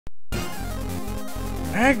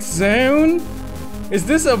X-Zone? Is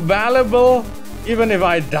this available even if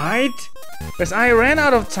I died? Because I ran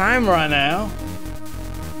out of time right now.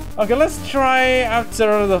 Okay, let's try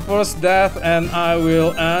after the first death and I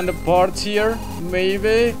will end the part here,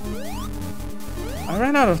 maybe. I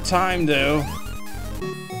ran out of time though.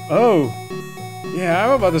 Oh, yeah,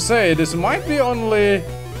 I'm about to say this might be only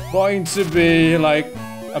going to be like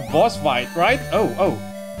a boss fight, right? Oh.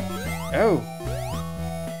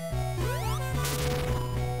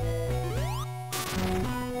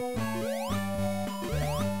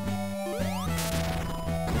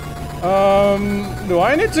 Do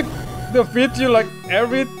I need to defeat you like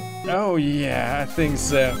every... Oh yeah, I think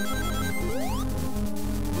so.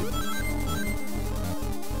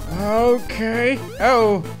 Okay.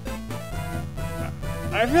 Oh.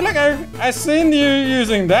 I feel like I've seen you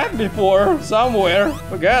using that before somewhere.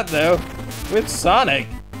 Forgot though. With Sonic.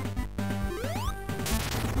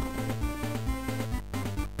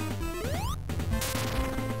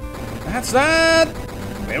 That's that.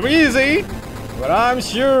 Very easy. But I'm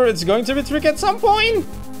sure it's going to be tricky at some point.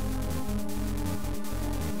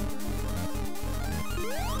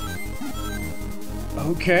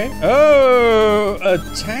 Okay. Oh, a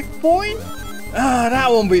checkpoint? Ah, that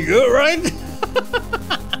won't be good, right?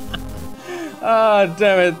 Ah,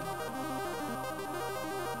 damn it.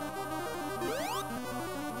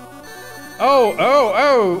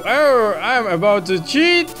 Oh, I'm about to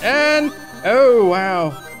cheat and... Oh,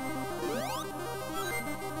 wow.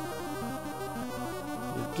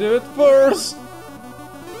 Do it first.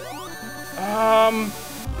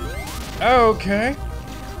 Okay.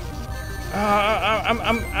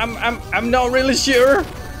 I'm not really sure.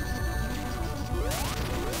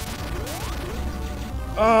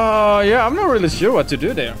 Yeah, I'm not really sure what to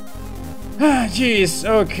do there. Ah, jeez.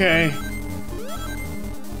 Okay.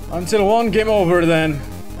 Until one game over, then.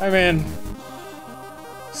 I mean,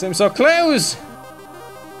 seems so close.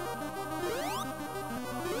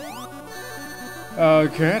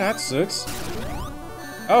 Okay, that sucks.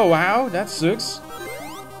 Oh wow, that sucks.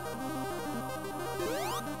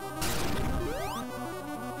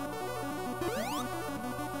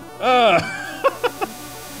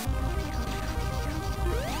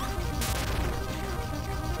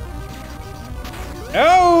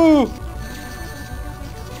 Oh!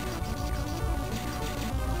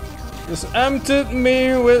 Just emptied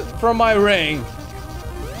me from my ring.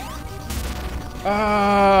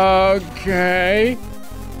 Okay.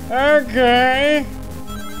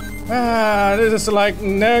 This is like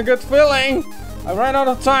no good feeling. I ran out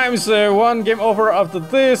of time, so one game over after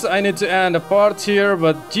this. I need to end the part here,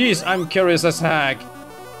 but geez, I'm curious as heck.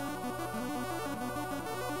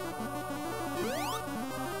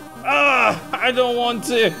 I don't want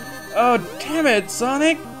to. Oh, damn it,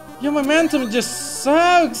 Sonic. Your momentum just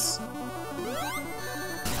sucks.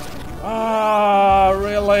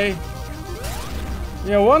 Really?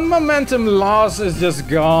 Yeah, one momentum loss is just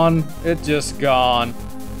gone. It's just gone.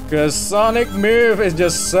 Cause Sonic move is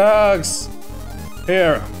just sucks.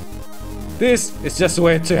 Here. This is just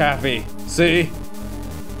way too heavy. See?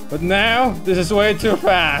 But now, this is way too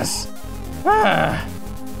fast.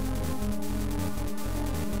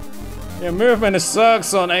 Your movement sucks,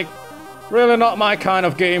 Sonic. Really not my kind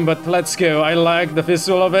of game, but let's go. I like the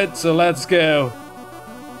visual of it, so let's go.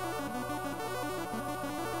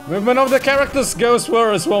 Movement of the characters goes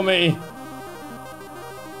first for me.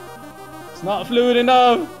 It's not fluid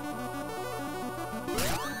enough.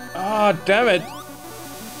 Ah, damn it.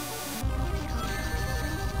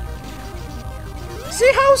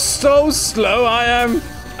 See how so slow I am?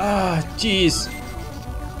 Ah, jeez.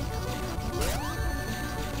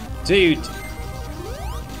 Dude.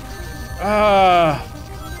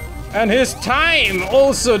 And his time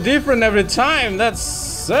also different every time. That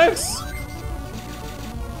sucks.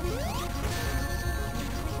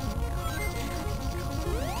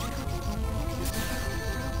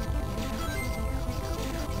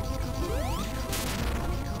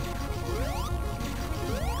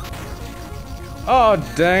 Oh,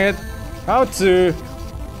 dang it. How to...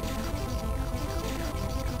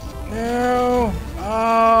 No.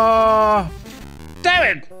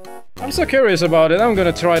 Damn it. I'm so curious about it. I'm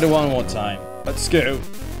gonna try it one more time. Let's go.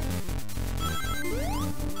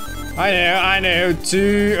 I know.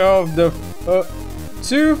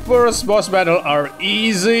 Two first boss battle are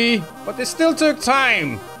easy, but they still took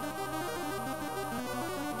time.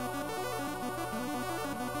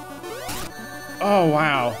 Oh,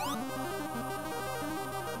 wow.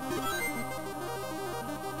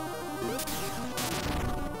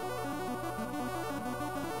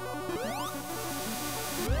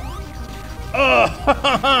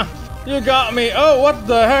 Oh, you got me. Oh, what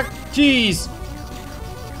the heck? Jeez.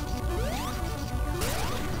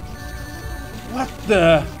 What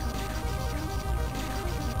the?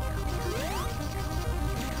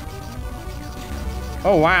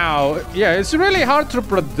 Oh wow, yeah, it's really hard to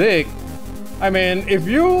predict. I mean, if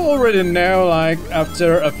you already know, like,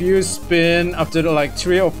 after a few spin, after like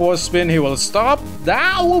 3 or 4 spin, he will stop,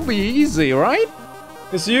 that will be easy, right?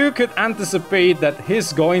 Because you could anticipate that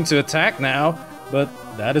he's going to attack now, but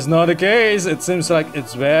that is not the case. It seems like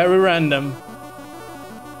it's very random.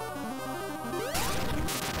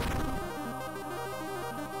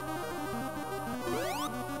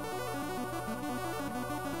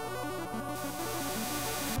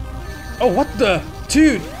 Oh, what the?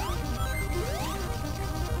 Dude!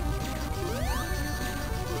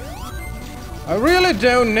 I really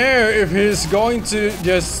don't know if he's going to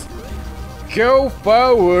just go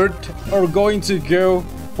forward or going to go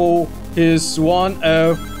for his one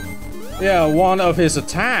of his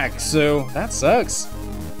attacks. So that sucks.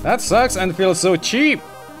 That sucks and feels so cheap.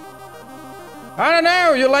 I don't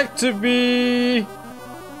know, you like to be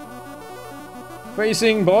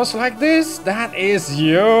facing boss like this? That is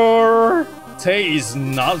your taste,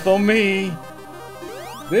 not for me.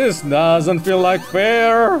 This doesn't feel like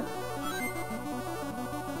fair.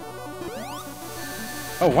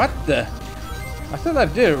 Oh, what the? I thought I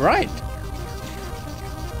did it right.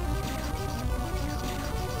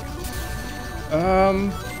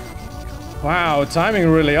 Wow, timing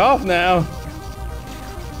really off now.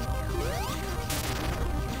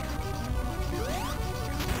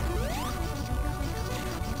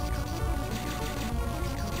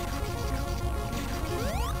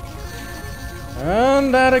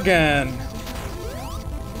 And that again.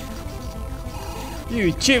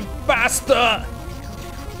 You cheap bastard!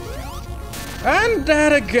 And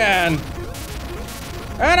that again.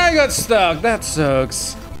 And I got stuck. That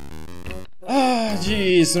sucks. Ah,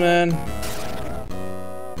 jeez, man.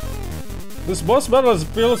 This boss battle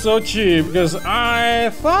feels so cheap because I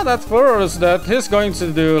thought at first that he's going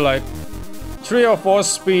to do like 3 or 4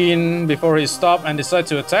 spin before he stop and decide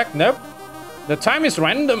to attack. Nope. The time is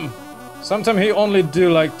random. Sometimes he only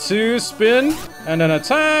do like 2 spin and then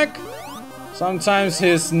attack. Sometimes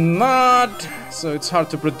he's not, so it's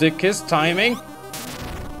hard to predict his timing.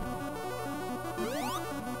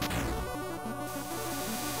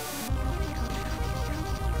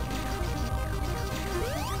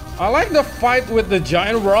 I like the fight with the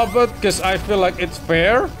giant robot because I feel like it's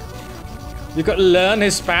fair. You could learn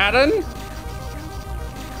his pattern.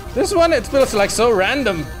 This one, it feels like so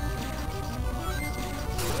random.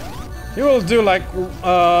 He will do like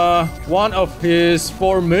one of his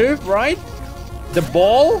 4 moves, right? The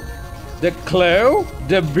ball, the claw,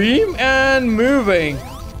 the beam, and moving.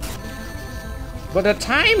 But the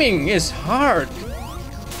timing is hard.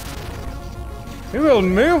 He will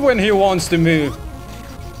move when he wants to move.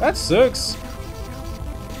 That sucks.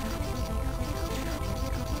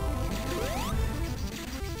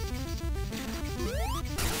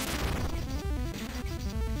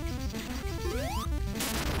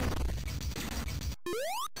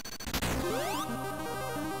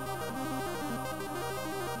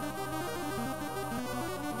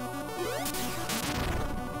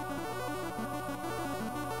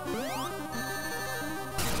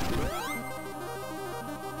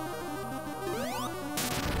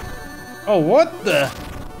 Oh, what the?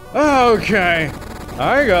 Okay,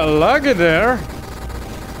 I got lucky there.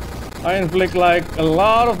 I inflict like a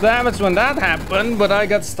lot of damage when that happened, but I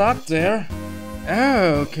got stuck there.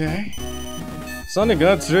 Okay. Sonic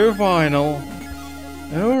got through final.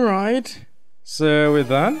 Alright. So we're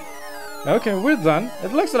done? Okay, we're done.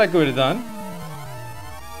 It looks like we're done.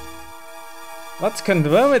 Let's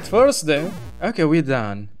confirm it first though. Okay, we're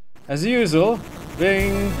done. As usual.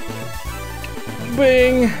 Bing.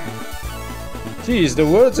 Bing. Jeez, the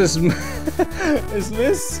words is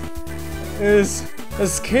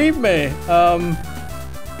escape me.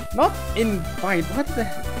 Not in fight. What the?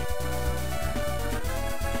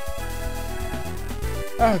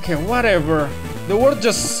 Okay, whatever. The word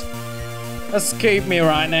just escaped me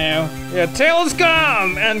right now. Yeah, tails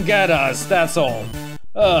come and get us. That's all.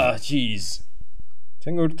 Jeez.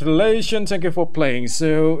 Congratulations, thank you for playing.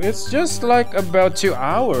 So it's just like about 2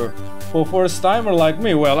 hours for first timer like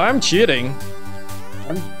me. Well, I'm cheating.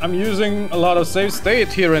 I'm using a lot of save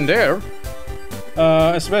state here and there,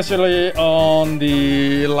 especially on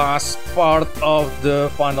the last part of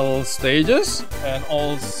the final stages, and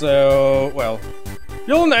also, well,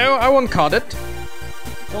 you'll know, I won't cut it.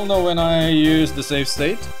 You'll know when I use the save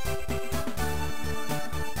state.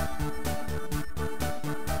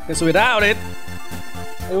 Because without it,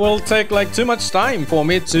 it will take like too much time for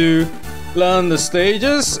me to learn the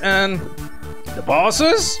stages and the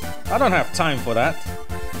bosses. I don't have time for that.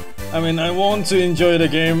 I mean, I want to enjoy the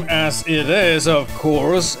game as it is, of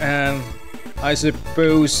course, and I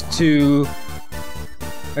suppose to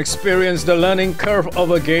experience the learning curve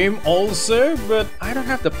of a game also, but I don't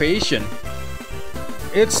have the patience.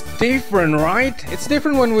 It's different, right? It's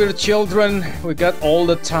different when we're children. We got all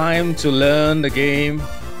the time to learn the game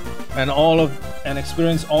and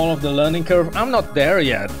experience all of the learning curve. I'm not there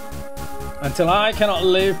yet. Until I cannot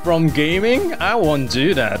live from gaming, I won't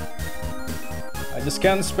do that. I just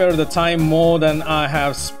can't spare the time more than I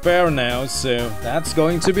have spare now, so that's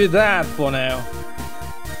going to be that for now.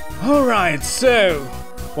 Alright, so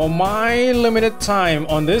for my limited time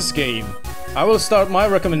on this game, I will start my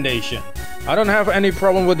recommendation. I don't have any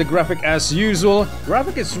problem with the graphic as usual.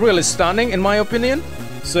 Graphic is really stunning in my opinion,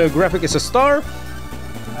 so graphic is a star.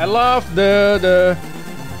 I love the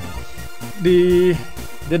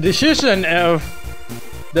decision of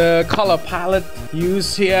the color palette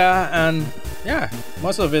used here, and yeah,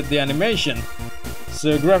 most of it the animation.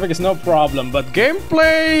 So graphic is no problem, but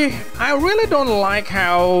gameplay, I really don't like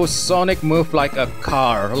how Sonic moves like a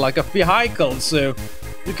car, like a vehicle. So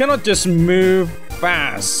you cannot just move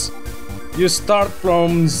fast. You start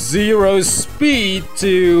from 0 speed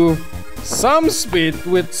to some speed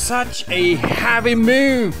with such a heavy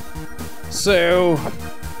move. So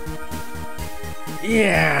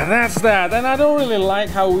yeah, that's that. And I don't really like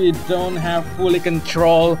how we don't have fully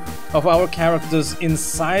control of our characters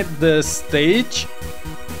inside the stage,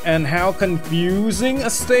 and how confusing a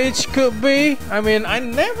stage could be. I mean, I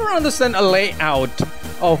never understand a layout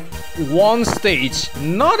of one stage,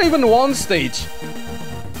 not even one stage.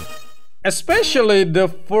 Especially the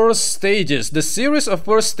first stages, the series of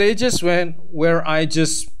first stages where I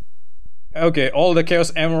just... Okay, all the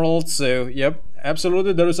Chaos Emeralds, so yep,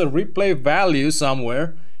 absolutely there is a replay value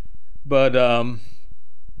somewhere. But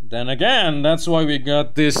then again, that's why we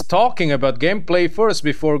got this talking about gameplay first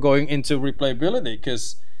before going into replayability,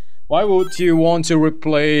 because why would you want to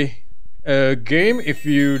replay a game if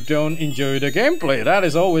you don't enjoy the gameplay? That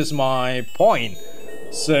is always my point.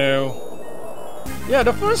 So yeah,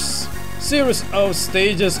 the first series of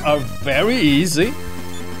stages are very easy,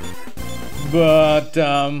 but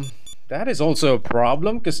that is also a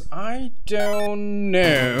problem because I don't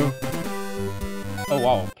know. Oh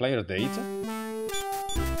wow, player data?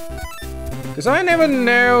 Because I never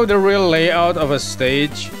know the real layout of a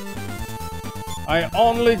stage. I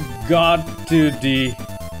only got to the...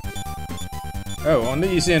 Oh, only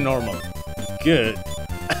easy and normal. Good.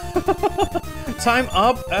 Time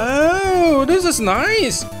up. Oh, this is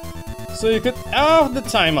nice. So you could... Oh, the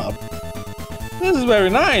time up. This is very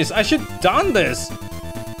nice. I should done this.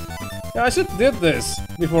 Yeah, I should did this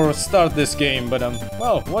before I start this game, but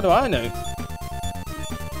well, what do I know?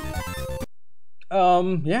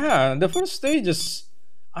 Yeah, the first stage is...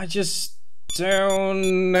 I just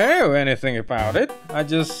don't know anything about it. I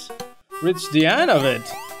just reached the end of it.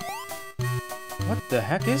 What the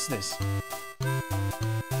heck is this?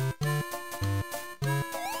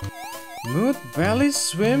 Move, belly,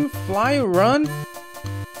 swim, fly, run?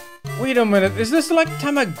 Wait a minute, is this like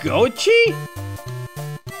Tamagotchi?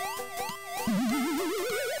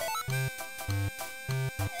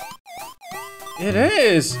 It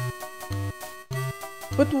is!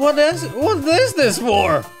 But what is this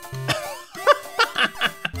for?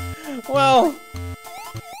 Well,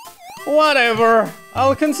 whatever.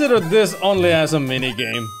 I'll consider this only as a mini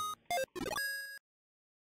game.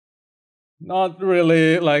 Not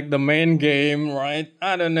really like the main game, right?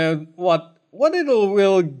 I don't know what it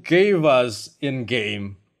will give us in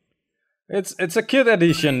game. It's a kid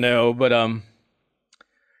edition though, but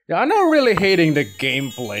yeah, I'm not really hating the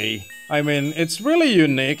gameplay. I mean, it's really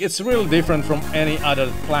unique. It's really different from any other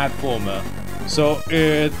platformer. So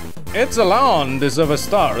it's alone deserves a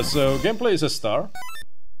star. So gameplay is a star.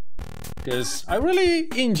 Because I really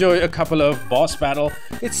enjoy a couple of boss battle.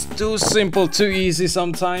 It's too simple, too easy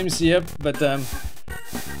sometimes, yep, but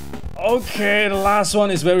okay, the last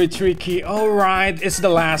one is very tricky. Alright, it's the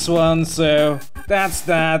last one, so that's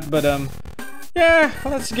that, but yeah,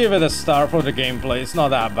 let's give it a star for the gameplay. It's not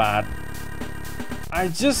that bad. I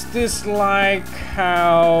just dislike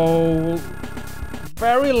how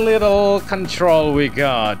very little control we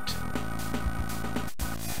got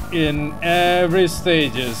in every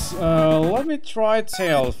stages. Let me try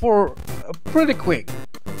tail for pretty quick.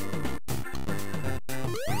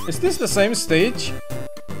 Is this the same stage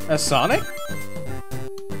as Sonic?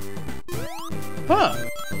 Huh.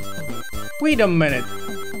 Wait a minute.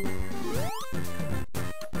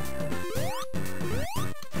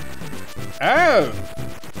 Oh.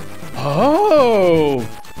 Oh.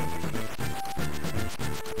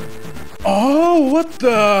 Oh, what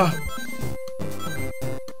the?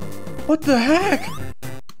 What the heck?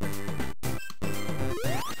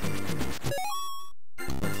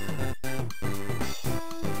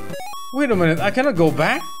 Wait a minute, I cannot go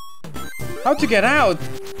back? How to get out?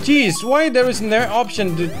 Jeez, why there is no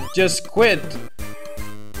option to just quit?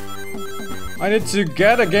 I need to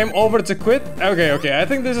get a game over to quit? Okay, I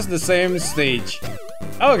think this is the same stage.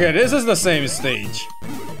 Okay, this is the same stage.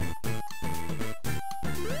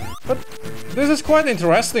 But this is quite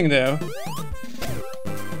interesting though.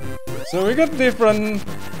 So we got different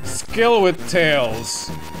skill with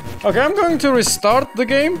tails. Okay, I'm going to restart the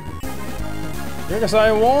game. Because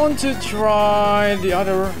I want to try the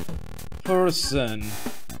other person.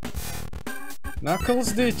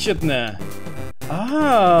 Knuckles the Echidna.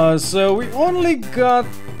 Ah, so we only got...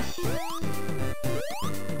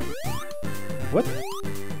 What?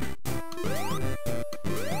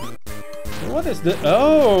 What is the...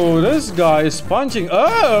 Oh, this guy is punching.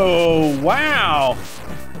 Oh, wow.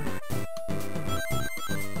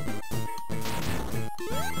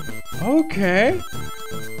 Okay.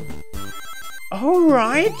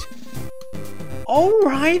 Alright.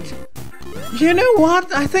 Alright. You know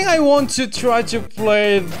what? I think I want to try to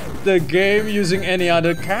play the game using any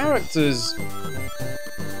other characters.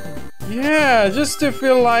 Yeah, just to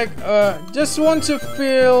feel like, just want to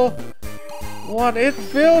feel what it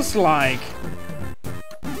feels like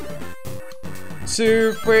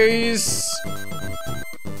to face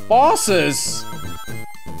bosses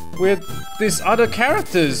with these other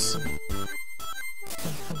characters.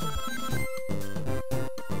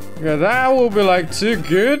 Yeah, that would be like too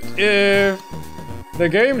good if the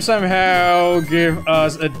game somehow give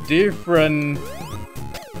us a different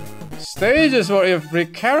stages for every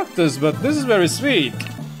characters, but this is very sweet.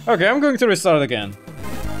 Okay, I'm going to restart again.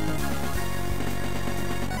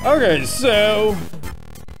 Okay, so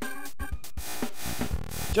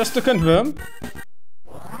just to confirm,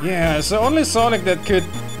 yeah, so only Sonic that could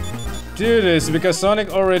do this because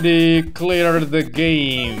Sonic already cleared the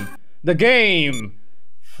game. The game.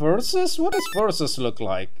 Versus? What does versus look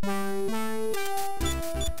like?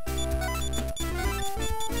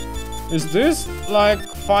 Is this like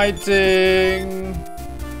fighting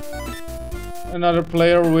another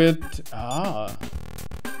player with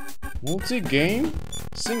multi-game?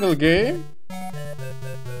 Single game?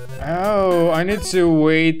 Oh, I need to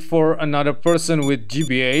wait for another person with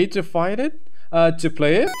GBA to fight it? To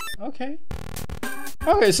play it? Okay.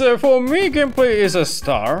 Okay, so for me, gameplay is a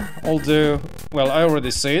star. Although, well, I already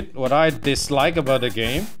said what I dislike about the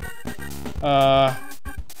game. The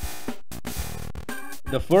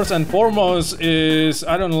first and foremost is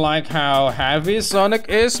I don't like how heavy Sonic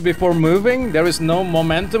is before moving. There is no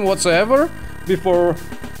momentum whatsoever before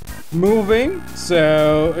moving,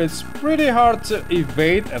 so it's pretty hard to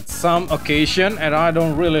evade at some occasion, and I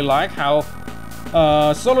don't really like how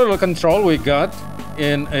so little control we got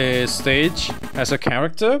in a stage as a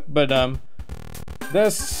character. But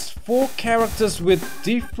there's 4 characters with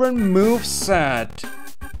different moveset.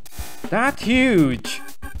 That huge.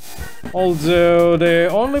 Although they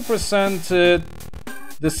only presented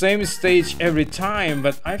the same stage every time,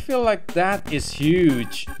 but I feel like that is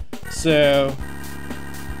huge. So,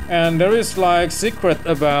 and there is like secret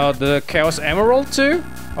about the Chaos Emerald too.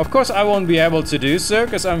 Of course I won't be able to do so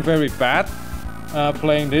because I'm very bad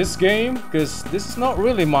playing this game, because this is not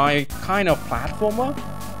really my kind of platformer.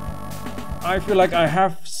 I feel like I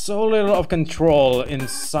have so little of control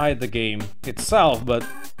inside the game itself, but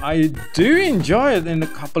I do enjoy it in a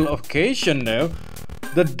couple of occasions though.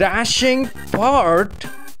 The dashing part,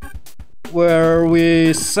 where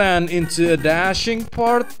we send into a dashing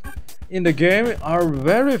part in the game, are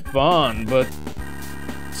very fun, but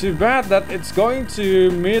too bad that it's going to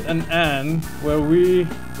meet an end where we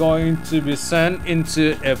going to be sent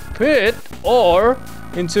into a pit or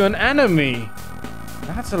into an enemy.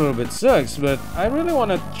 That's a little bit sucks, but I really want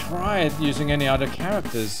to try it using any other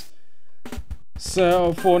characters.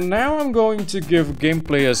 So for now I'm going to give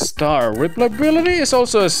gameplay a star. Replayability is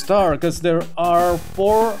also a star because there are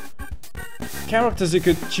 4 characters you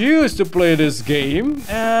could choose to play this game,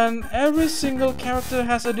 and every single character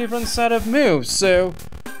has a different set of moves, so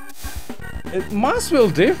it must feel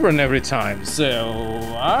different every time.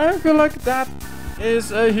 So I feel like that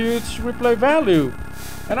is a huge replay value.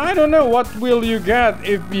 And I don't know what will you get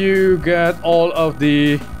if you get all of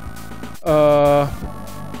the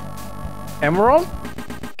Emerald?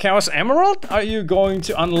 Chaos Emerald? Are you going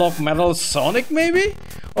to unlock Metal Sonic maybe?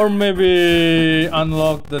 Or maybe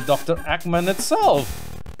unlock the Dr. Eggman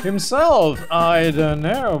himself? I don't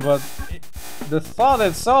know, but the thought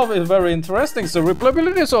itself is very interesting. So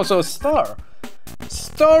replayability is also a star.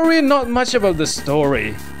 Story, not much about the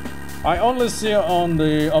story. I only see on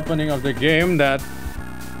the opening of the game that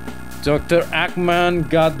Dr. Eggman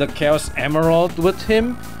got the Chaos Emerald with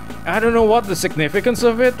him. I don't know what the significance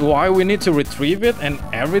of it, why we need to retrieve it and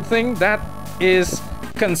everything. That is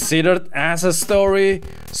considered as a story,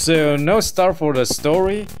 so no star for the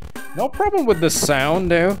story. No problem with the sound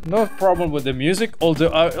though, no problem with the music, although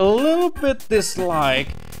I a little bit dislike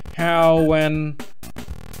how when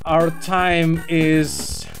our time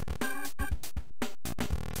is...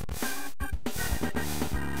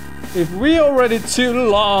 If we already too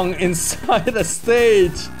long inside a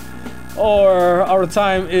stage, or our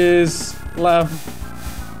time is left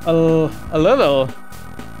a little,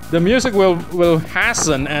 the music will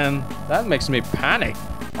hasten, and that makes me panic.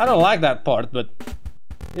 I don't like that part, but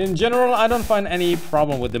in general I don't find any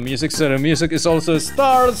problem with the music, so the music is also a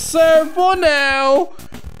star. So for now,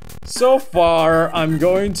 so far I'm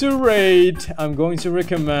going to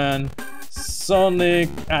recommend Sonic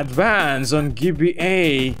Advance on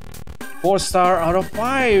GBA. 4 star out of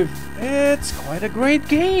 5. It's quite a great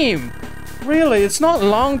game. Really, it's not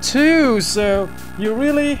long too, so you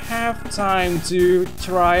really have time to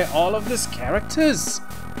try all of these characters.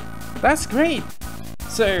 That's great.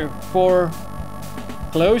 So for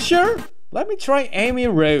closure, let me try Amy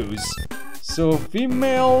Rose. So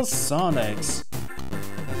female Sonics.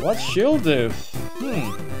 What she'll do?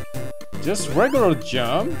 Just regular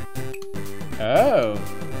jump? Oh.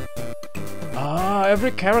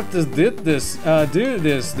 Every character did this, do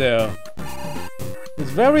this though.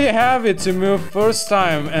 It's very heavy to move first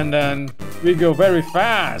time, and then we go very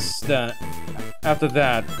fast after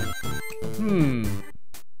that.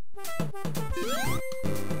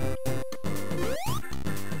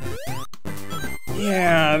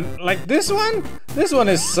 Yeah, like this one? This one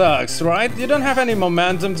is sucks, right? You don't have any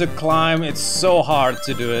momentum to climb, it's so hard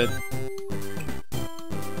to do it.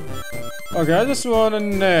 Okay, I just wanna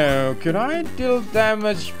know, could I deal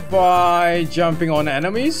damage by jumping on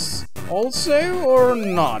enemies also, or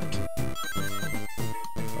not?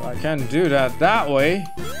 Well, I can't do that way.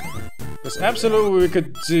 Because absolutely we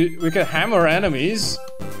could hammer enemies.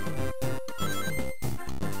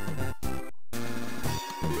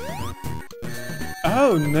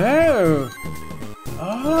 Oh no!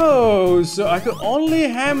 Oh, so I could only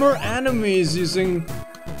hammer enemies using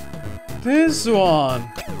this one.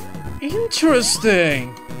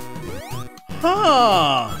 Interesting.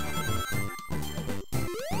 Huh.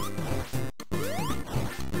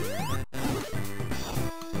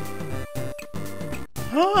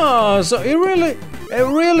 So it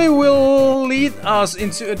really will lead us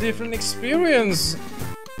into a different experience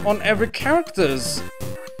on every characters.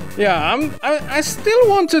 Yeah, I still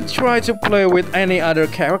want to try to play with any other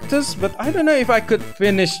characters, but I don't know if I could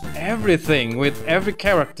finish everything with every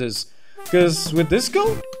characters. Because with this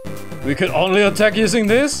go, we could only attack using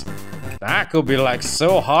this? That could be like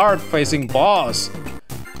so hard facing boss.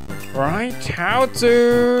 Right? How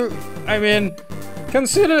to... I mean,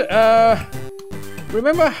 consider...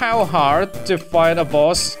 remember how hard to fight a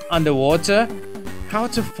boss underwater? How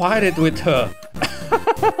to fight it with her?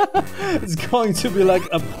 It's going to be like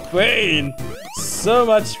a pain. So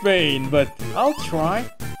much pain, but I'll try.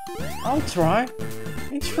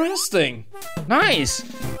 Interesting. Nice.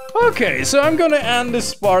 Okay, so I'm gonna end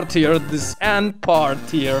this part here,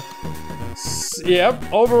 Yep,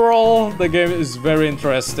 overall the game is very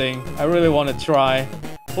interesting. I really want to try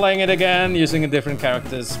playing it again using different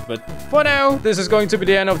characters, but for now this is going to be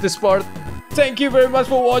the end of this part. Thank you very much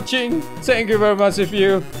for watching. Thank you very much if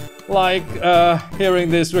you like hearing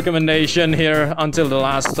this recommendation here until the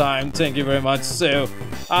last time. Thank you very much. So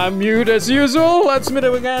I'm Mute as usual. Let's meet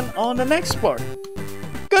up again on the next part.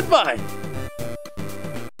 Goodbye.